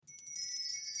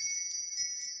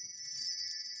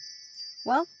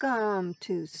Welcome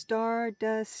to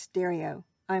Stardust Stereo.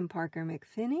 I'm Parker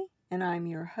McPhinney, and I'm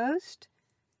your host.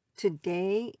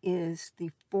 Today is the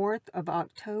 4th of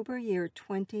October, year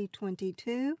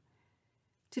 2022.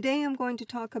 Today I'm going to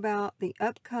talk about the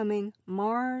upcoming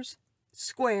Mars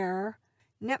square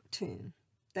Neptune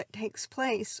that takes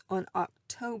place on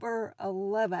October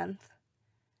 11th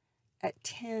at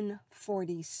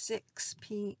 10:46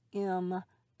 p.m.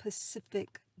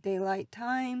 Pacific Daylight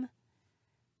Time.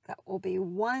 That will be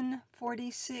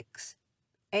 1:46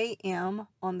 a.m.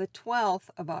 on the 12th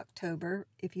of October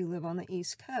if you live on the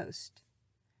East Coast.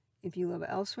 If you live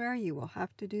elsewhere, you will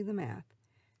have to do the math.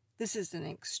 This is an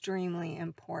extremely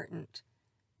important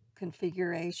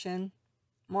configuration.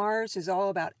 Mars is all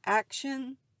about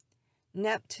action.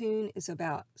 Neptune is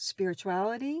about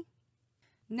spirituality.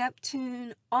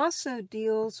 Neptune also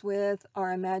deals with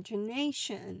our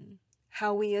imagination,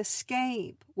 how we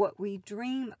escape, what we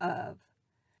dream of.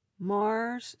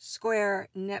 Mars square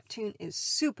Neptune is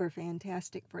super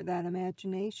fantastic for that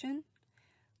imagination,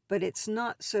 but it's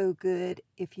not so good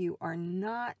if you are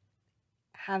not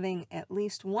having at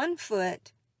least one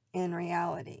foot in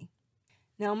reality.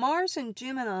 Now, Mars in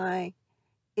Gemini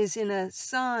is in a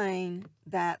sign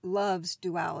that loves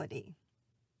duality.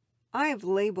 I have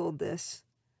labeled this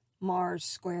Mars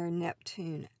square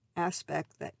Neptune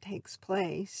aspect that takes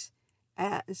place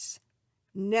as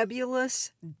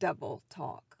nebulous double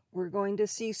talk. We're going to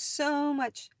see so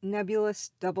much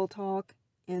nebulous double talk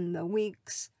in the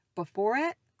weeks before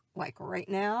it, like right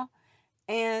now,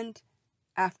 and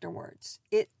afterwards.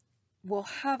 It will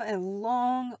have a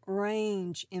long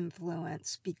range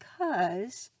influence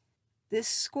because this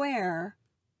square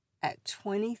at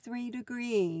 23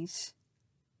 degrees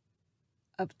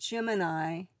of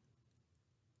Gemini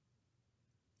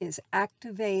is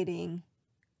activating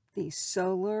the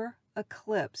solar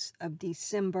eclipse of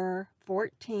December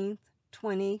 14th,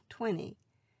 2020.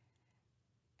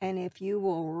 And if you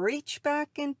will reach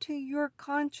back into your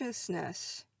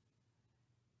consciousness,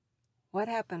 what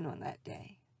happened on that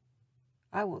day?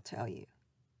 I will tell you.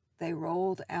 They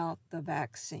rolled out the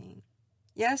vaccine.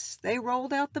 Yes, they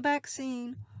rolled out the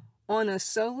vaccine on a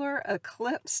solar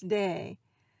eclipse day.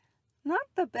 Not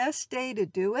the best day to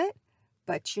do it,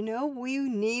 but we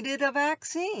needed a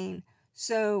vaccine.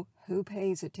 So who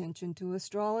pays attention to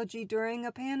astrology during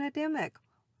a pandemic?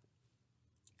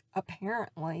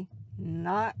 Apparently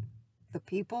not the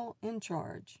people in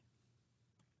charge.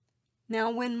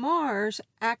 Now, when Mars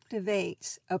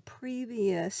activates a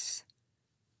previous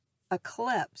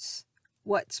eclipse,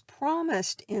 what's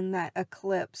promised in that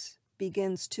eclipse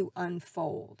begins to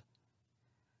unfold.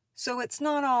 So it's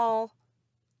not all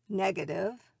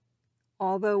negative,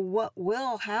 although what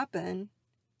will happen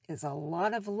is a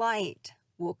lot of light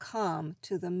will come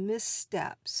to the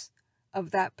missteps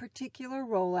of that particular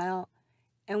rollout,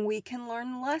 and we can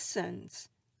learn lessons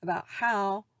about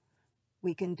how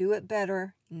we can do it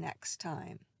better next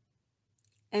time.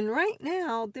 And right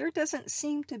now, there doesn't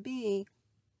seem to be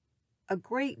a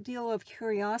great deal of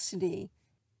curiosity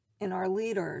in our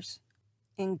leaders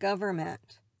in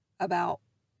government about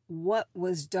what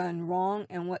was done wrong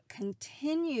and what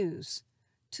continues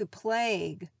to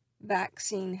plague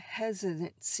vaccine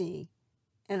hesitancy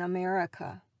in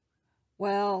America.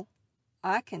 Well,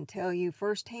 I can tell you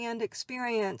firsthand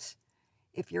experience,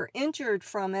 if you're injured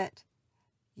from it,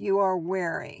 you are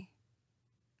wary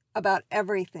about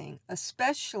everything,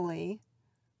 especially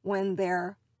when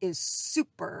there is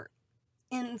super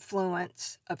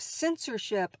influence of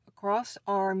censorship across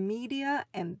our media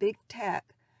and big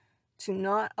tech to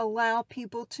not allow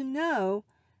people to know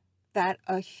that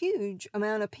a huge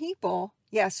amount of people,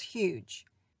 yes, huge,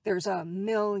 there's 1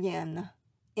 million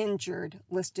injured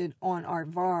listed on our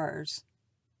VAERS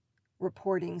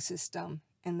reporting system,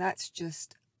 and that's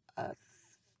just a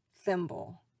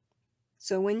thimble.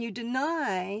 So when you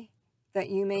deny that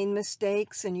you made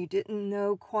mistakes and you didn't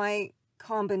know quite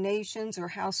combinations or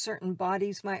how certain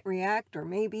bodies might react, or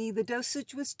maybe the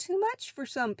dosage was too much for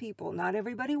some people, not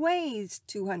everybody weighs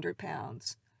 200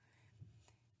 pounds.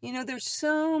 There's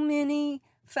so many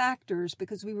factors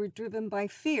because we were driven by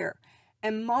fear.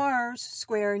 And Mars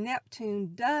square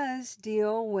Neptune does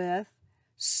deal with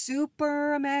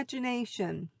super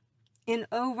imagination in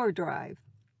overdrive,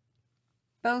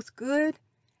 both good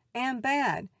and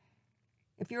bad.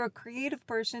 If you're a creative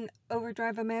person,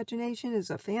 overdrive imagination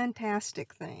is a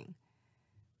fantastic thing.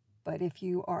 But if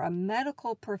you are a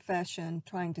medical profession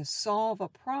trying to solve a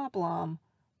problem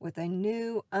with a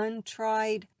new,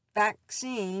 untried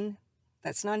vaccine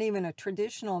that's not even a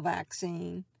traditional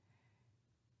vaccine,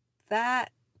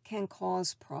 that can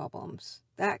cause problems.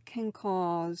 That can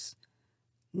cause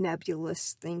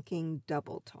nebulous thinking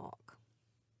double talk.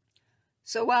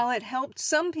 So while it helped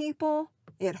some people,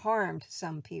 it harmed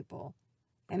some people.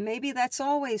 And maybe that's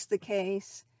always the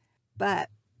case, but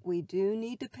we do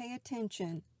need to pay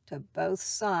attention to both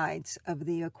sides of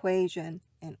the equation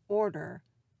in order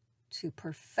to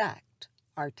perfect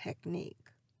our technique.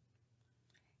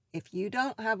 If you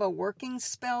don't have a working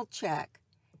spell check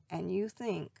and you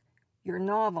think your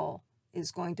novel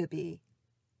is going to be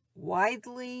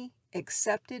widely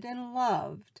accepted and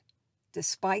loved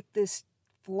despite this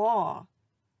flaw,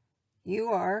 you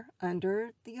are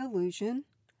under the illusion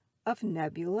of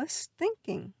nebulous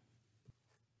thinking.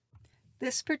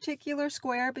 This particular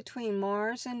square between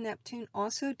Mars and Neptune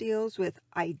also deals with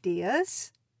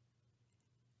ideas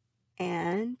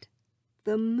and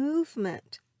the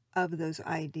movement of those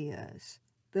ideas,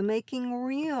 the making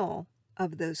real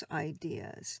of those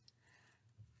ideas.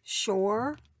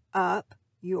 Shore up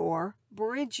your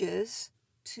bridges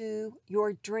to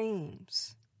your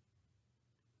dreams.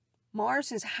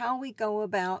 Mars is how we go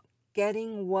about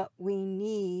getting what we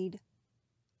need,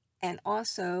 and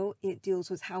also it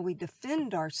deals with how we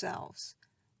defend ourselves.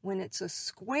 When it's a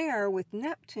square with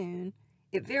Neptune,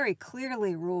 it very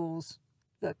clearly rules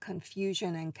the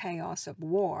confusion and chaos of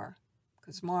war,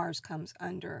 because Mars comes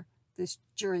under this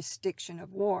jurisdiction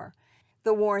of war.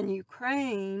 The war in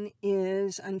Ukraine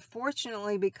is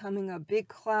unfortunately becoming a big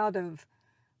cloud of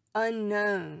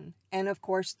unknown, and of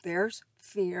course there's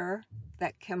fear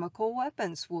that chemical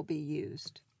weapons will be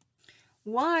used.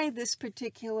 Why this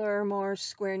particular Mars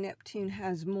square Neptune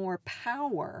has more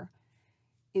power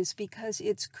is because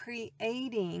it's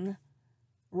creating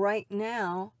right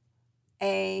now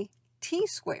a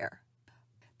T-square.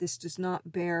 This does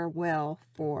not bear well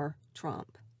for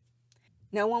Trump.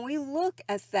 Now, when we look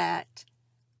at that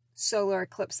solar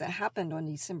eclipse that happened on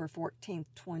December 14th,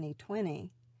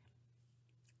 2020,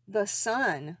 the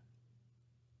sun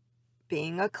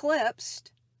being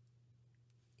eclipsed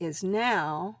is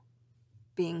now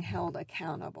being held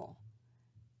accountable.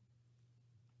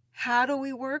 How do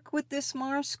we work with this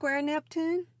Mars square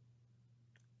Neptune?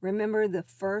 Remember the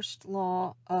first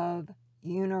law of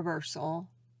universal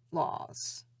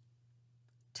laws.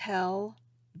 Tell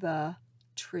the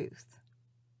truth.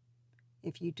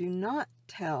 If you do not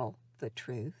tell the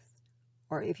truth,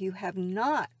 or if you have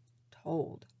not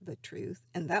told the truth,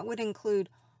 and that would include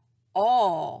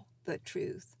all the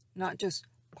truth, not just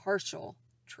partial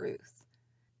truth,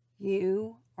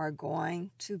 you are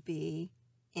going to be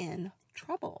in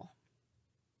trouble.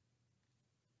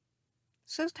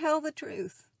 So tell the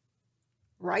truth.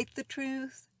 Write the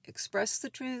truth, express the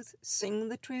truth, sing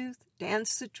the truth,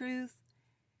 dance the truth.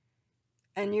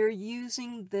 And you're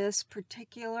using this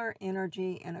particular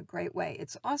energy in a great way.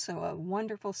 It's also a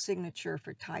wonderful signature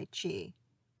for Tai Chi.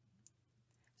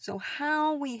 So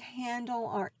how we handle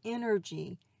our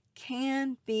energy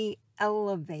can be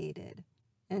elevated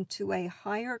into a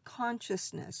higher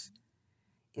consciousness.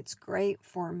 It's great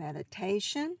for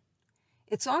meditation.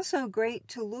 It's also great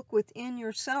to look within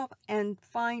yourself and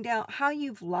find out how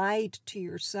you've lied to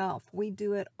yourself. We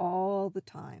do it all the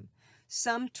time.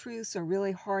 Some truths are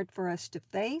really hard for us to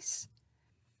face.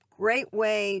 Great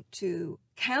way to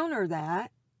counter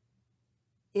that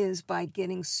is by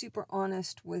getting super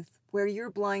honest with where your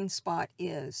blind spot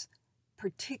is,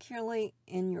 particularly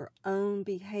in your own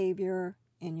behavior,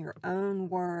 in your own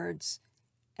words,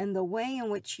 and the way in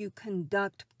which you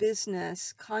conduct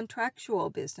business, contractual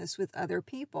business with other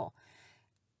people.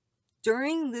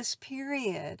 During this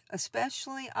period,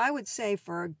 especially, I would say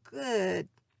for a good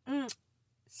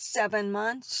 7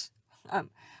 months,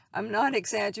 I'm not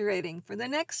exaggerating, for the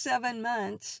next 7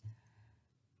 months,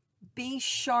 be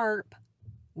sharp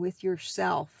with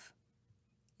yourself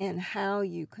in how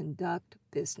you conduct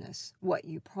business, what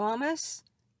you promise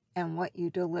and what you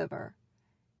deliver.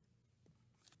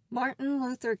 Martin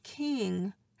Luther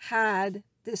King had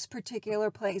this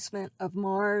particular placement of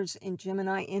Mars and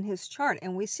Gemini in his chart,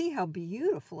 and we see how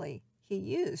beautifully he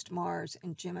used Mars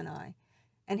and Gemini,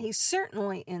 and he's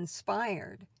certainly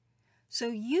inspired. So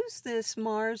use this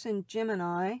Mars and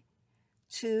Gemini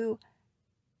to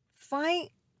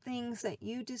fight things that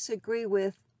you disagree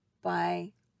with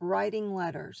by writing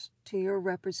letters to your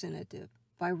representative,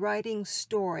 by writing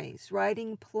stories,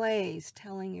 writing plays,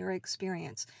 telling your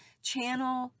experience.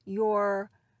 Channel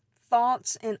your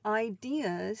thoughts and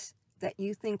ideas that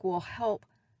you think will help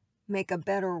make a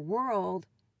better world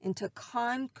into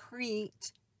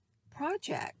concrete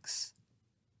projects.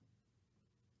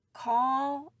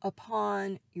 Call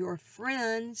upon your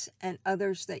friends and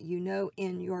others that you know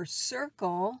in your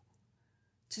circle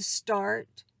to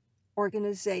start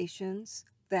organizations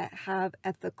that have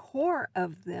at the core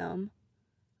of them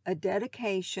a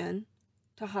dedication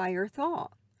to higher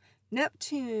thought.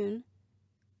 Neptune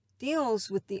deals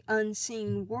with the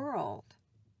unseen world.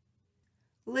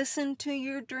 Listen to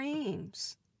your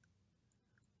dreams.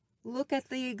 Look at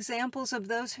the examples of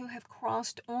those who have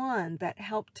crossed on that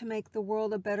helped to make the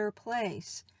world a better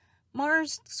place.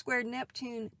 Mars squared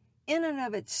Neptune in and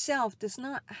of itself does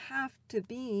not have to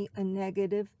be a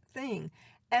negative thing.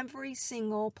 Every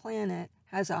single planet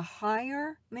has a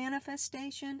higher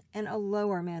manifestation and a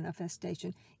lower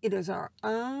manifestation. It is our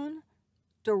own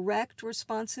direct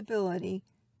responsibility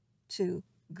to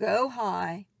go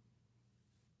high,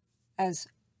 as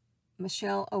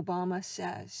Michelle Obama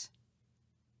says,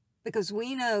 because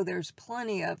we know there's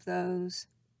plenty of those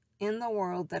in the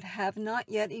world that have not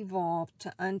yet evolved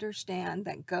to understand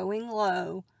that going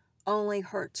low only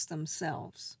hurts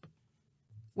themselves.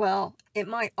 Well, it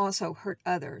might also hurt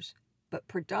others, but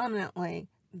predominantly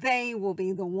they will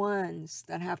be the ones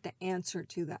that have to answer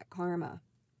to that karma.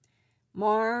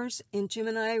 Mars in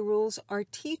Gemini rules our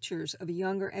teachers of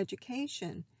younger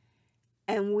education,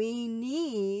 and we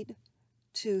need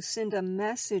to send a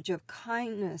message of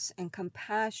kindness and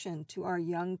compassion to our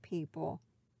young people.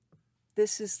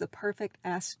 This is the perfect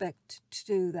aspect to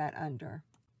do that under.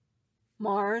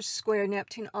 Mars square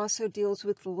Neptune also deals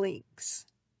with leaks,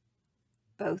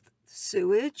 both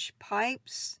sewage,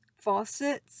 pipes,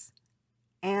 faucets,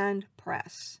 and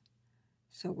press.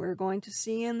 So we're going to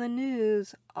see in the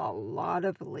news a lot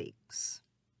of leaks.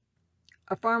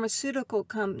 A pharmaceutical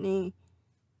company,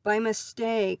 by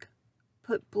mistake,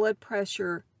 put blood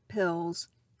pressure pills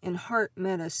in heart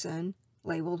medicine,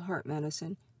 labeled heart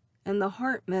medicine, and the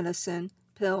heart medicine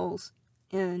pills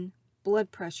in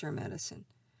blood pressure medicine.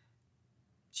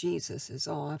 Jesus is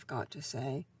all I've got to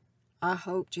say. I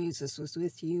hope Jesus was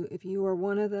with you if you were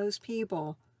one of those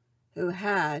people who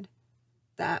had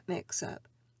that mix-up.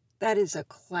 That is a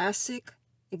classic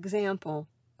example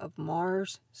of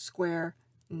Mars square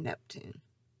Neptune.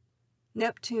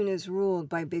 Neptune is ruled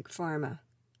by Big Pharma,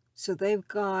 so they've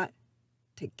got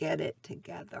to get it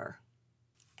together.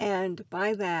 And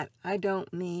by that, I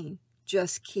don't mean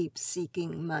just keep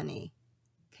seeking money.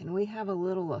 Can we have a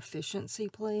little efficiency,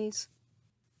 please?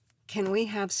 Can we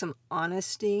have some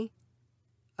honesty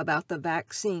about the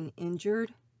vaccine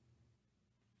injured?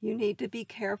 You need to be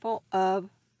careful of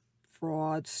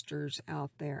fraudsters out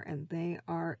there, and they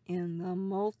are in the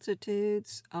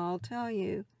multitudes, I'll tell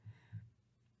you.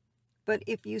 But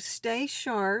if you stay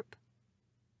sharp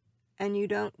and you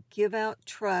don't give out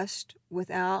trust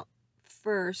without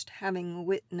first having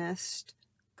witnessed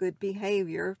good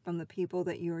behavior from the people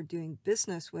that you are doing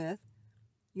business with,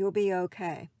 you'll be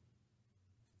okay.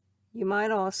 You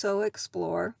might also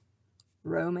explore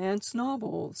romance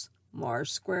novels.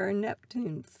 Mars square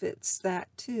Neptune fits that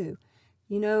too.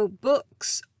 You know,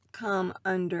 books come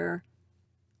under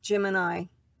Gemini,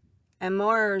 and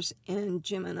Mars in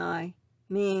Gemini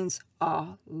means a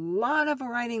lot of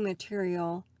writing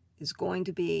material is going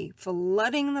to be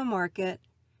flooding the market,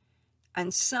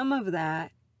 and some of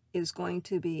that is going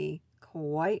to be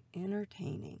quite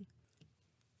entertaining.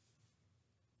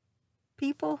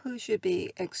 People who should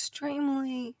be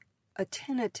extremely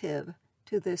attentive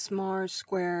to this Mars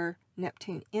square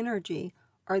Neptune energy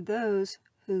are those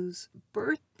whose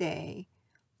birthday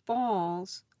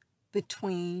falls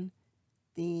between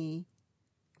the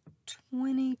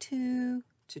 22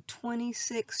 to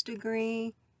 26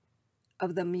 degree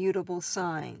of the mutable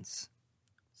signs.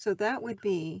 So that would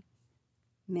be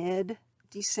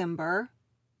mid-December,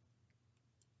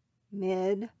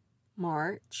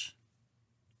 mid-March,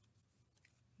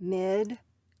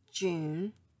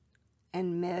 mid-June,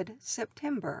 and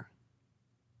mid-September.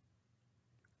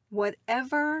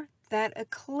 Whatever that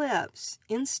eclipse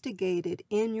instigated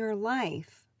in your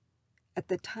life at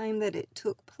the time that it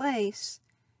took place,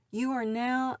 you are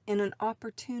now in an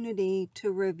opportunity to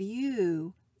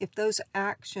review if those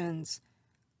actions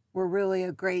were really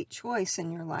a great choice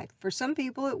in your life. For some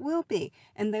people it will be,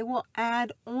 and they will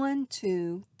add on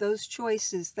to those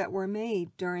choices that were made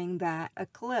during that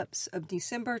eclipse of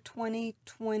December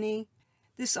 2020.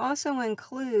 This also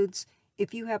includes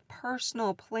if you have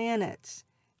personal planets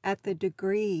at the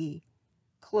degree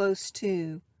close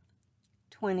to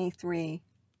 23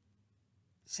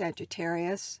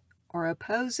 Sagittarius, or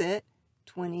oppose it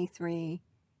 23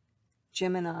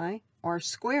 Gemini, or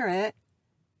square it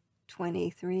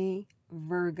 23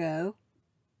 Virgo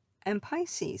and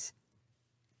Pisces.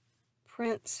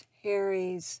 Prince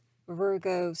Harry's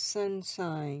Virgo sun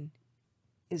sign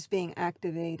is being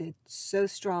activated so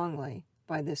strongly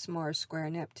by this Mars square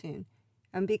Neptune.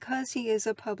 And because he is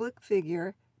a public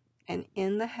figure and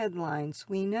in the headlines,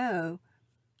 we know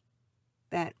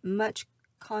that much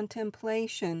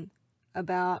contemplation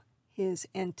about his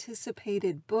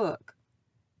anticipated book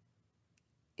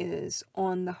is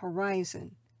on the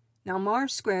horizon. Now,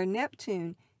 Mars square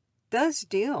Neptune does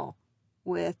deal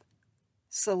with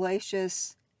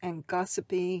salacious and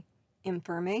gossipy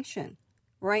information.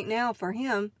 Right now, for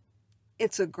him,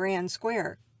 it's a grand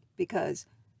square because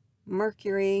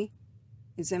Mercury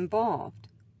is involved.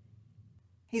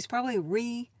 He's probably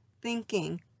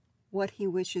rethinking what he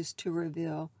wishes to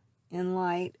reveal in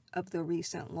light of the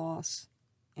recent loss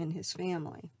in his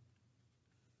family.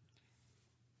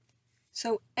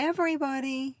 So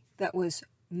everybody that was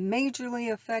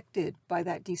majorly affected by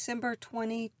that December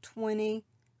 2020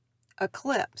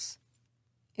 eclipse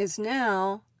is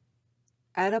now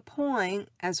at a point,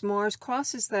 as Mars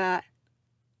crosses that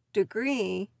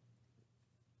degree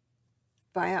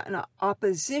by an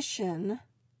opposition,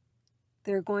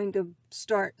 they're going to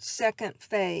start second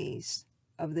phase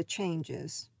of the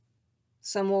changes.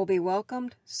 Some will be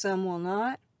welcomed, some will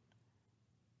not.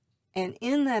 And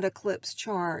in that eclipse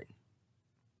chart,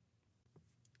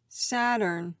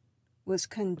 Saturn was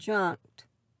conjunct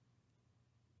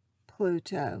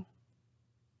Pluto.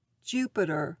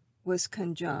 Jupiter was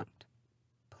conjunct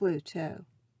Pluto.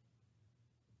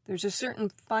 There's a certain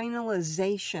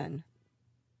finalization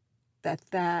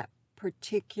that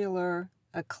particular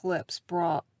eclipse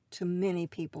brought to many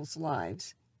people's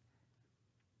lives.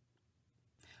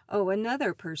 Oh,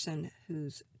 another person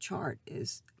whose chart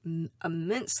is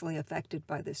immensely affected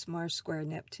by this Mars square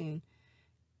Neptune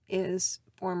is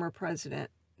former President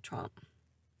Trump.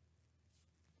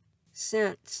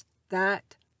 Since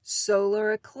that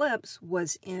solar eclipse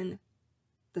was in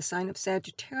the sign of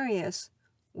Sagittarius,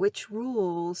 which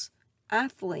rules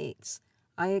athletes,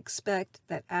 I expect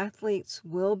that athletes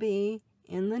will be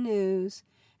in the news,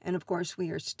 and of course we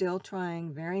are still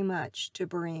trying very much to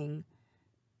bring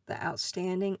the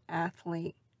outstanding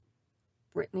athlete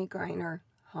Brittany Griner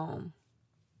home.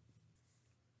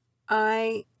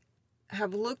 I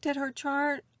have looked at her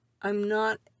chart. I'm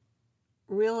not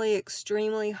really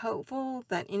extremely hopeful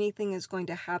that anything is going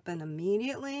to happen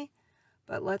immediately,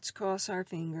 but let's cross our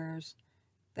fingers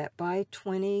that by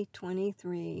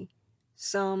 2023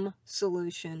 some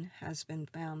solution has been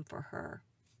found for her.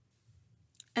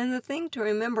 And the thing to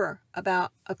remember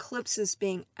about eclipses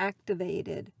being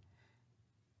activated,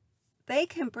 they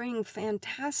can bring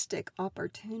fantastic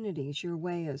opportunities your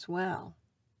way as well.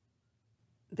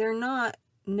 They're not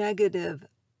negative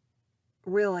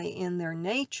really in their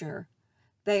nature.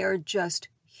 They are just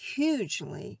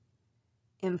hugely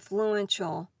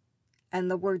influential,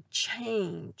 and the word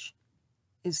change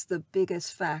is the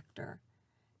biggest factor.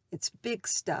 It's big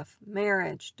stuff: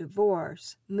 marriage,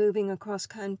 divorce, moving across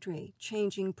country,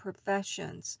 changing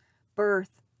professions,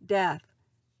 birth, death.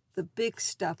 The big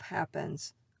stuff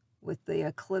happens with the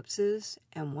eclipses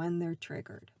and when they're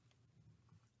triggered.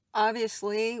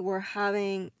 Obviously, we're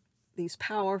having these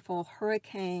powerful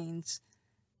hurricanes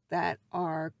that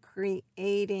are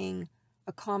creating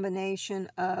a combination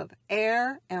of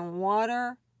air and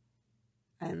water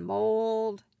and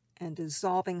mold and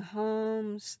dissolving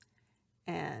homes.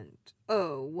 And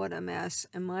oh, what a mess.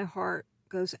 And my heart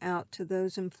goes out to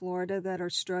those in Florida that are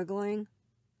struggling.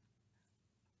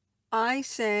 I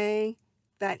say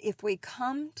that if we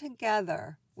come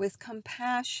together with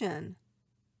compassion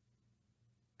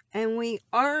and we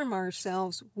arm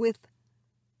ourselves with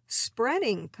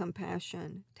spreading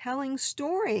compassion, telling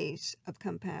stories of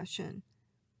compassion,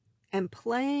 and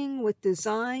playing with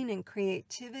design and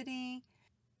creativity,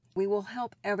 we will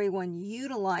help everyone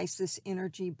utilize this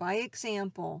energy by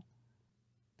example,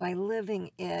 by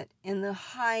living it in the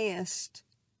highest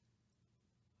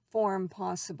form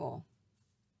possible.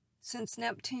 Since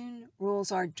Neptune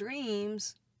rules our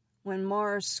dreams, when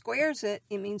Mars squares it,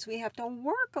 it means we have to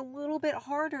work a little bit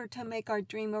harder to make our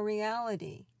dream a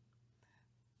reality.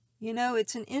 You know,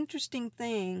 it's an interesting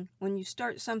thing. When you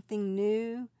start something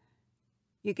new,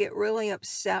 you get really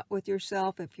upset with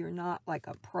yourself if you're not like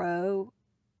a pro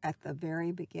at the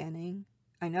very beginning.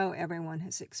 I know everyone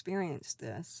has experienced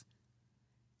this.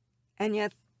 And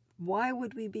yet, why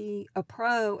would we be a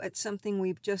pro at something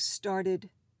we've just started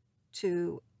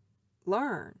to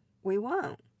learn? We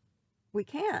won't. We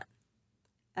can't.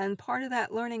 And part of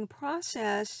that learning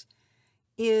process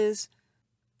is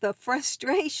the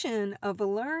frustration of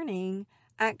learning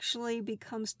actually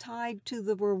becomes tied to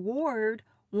the reward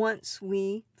once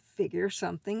we figure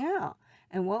something out.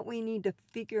 And what we need to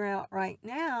figure out right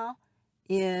now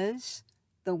is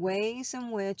the ways in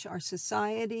which our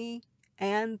society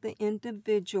and the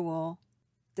individual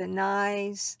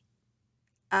denies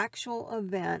actual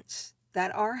events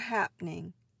that are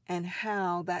happening, and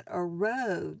how that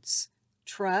erodes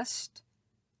trust,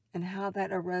 and how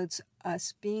that erodes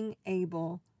us being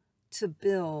able to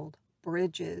build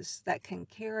bridges that can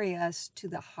carry us to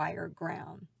the higher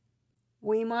ground.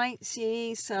 We might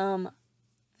see some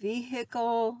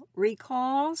vehicle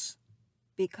recalls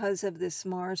because of this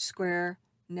Mars square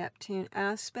Neptune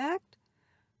aspect.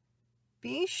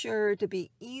 Be sure to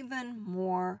be even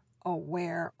more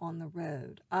aware on the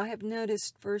road. I have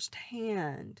noticed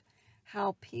firsthand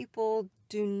how people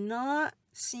do not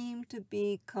seem to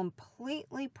be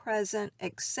completely present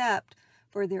except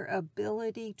for their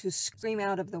ability to scream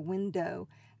out of the window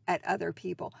at other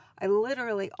people. I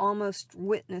literally almost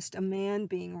witnessed a man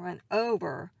being run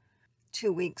over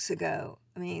 2 weeks ago.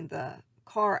 I mean, the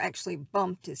car actually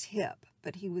bumped his hip,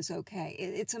 but he was okay.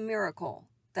 It's a miracle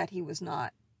that he was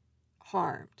not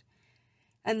harmed.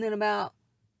 And then about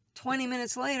 20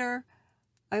 minutes later,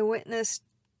 I witnessed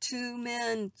 2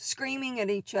 men screaming at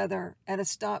each other at a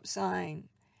stop sign.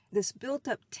 This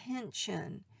built-up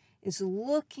tension is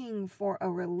looking for a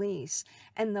release,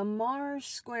 and the Mars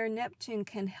square Neptune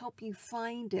can help you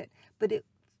find it, but it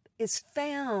is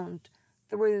found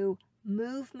through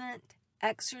movement,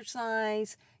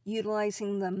 exercise,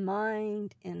 utilizing the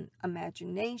mind and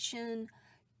imagination,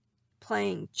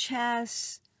 playing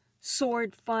chess,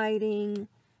 sword fighting,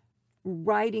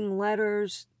 writing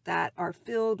letters that are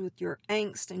filled with your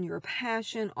angst and your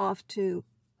passion off to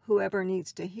whoever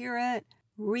needs to hear it,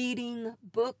 reading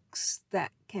books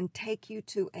that can take you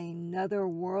to another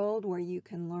world where you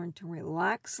can learn to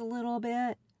relax a little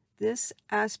bit. This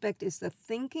aspect is the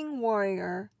thinking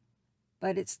warrior,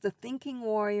 but it's the thinking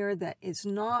warrior that is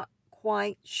not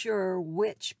quite sure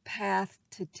which path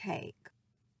to take.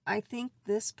 I think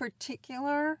this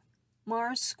particular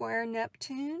Mars square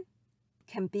Neptune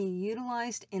can be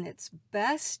utilized in its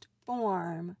best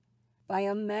form by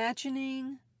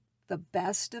imagining the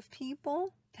best of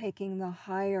people, taking the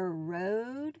higher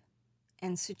road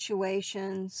in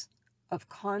situations of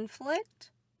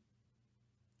conflict.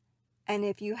 And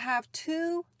if you have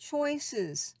 2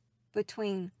 choices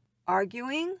between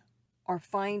arguing or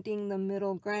finding the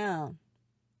middle ground,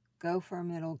 go for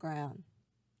middle ground.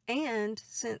 And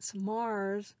since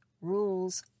Mars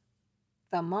rules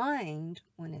the mind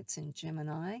when it's in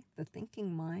Gemini, the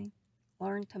thinking mind,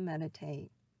 learn to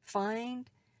meditate. Find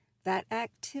that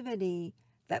activity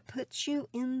that puts you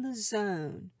in the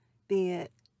zone, be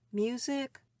it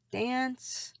music,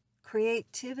 dance,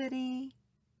 creativity,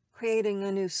 creating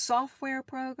a new software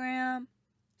program,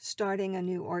 starting a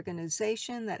new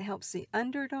organization that helps the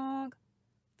underdog.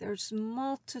 There's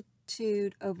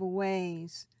multitude of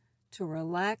ways to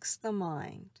relax the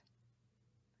mind.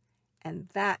 And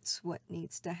that's what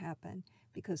needs to happen,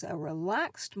 because a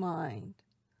relaxed mind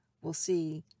will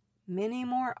see many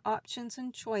more options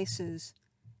and choices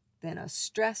than a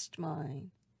stressed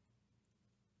mind.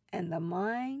 And the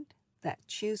mind that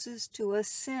chooses to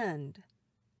ascend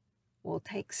will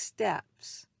take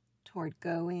steps toward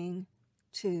going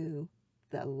to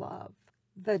the love,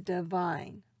 the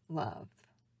divine love.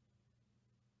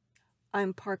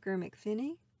 I'm Parker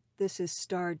McPhinney. This is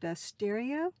Stardust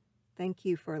Stereo. Thank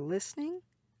you for listening.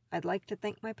 I'd like to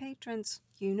thank my patrons.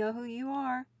 You know who you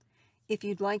are. If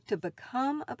you'd like to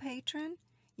become a patron,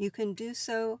 you can do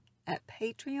so at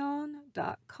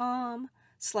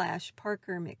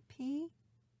patreon.com/ParkerMcP.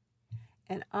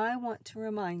 And I want to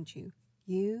remind you,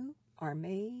 you are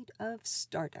made of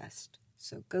stardust.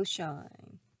 So go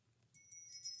shine.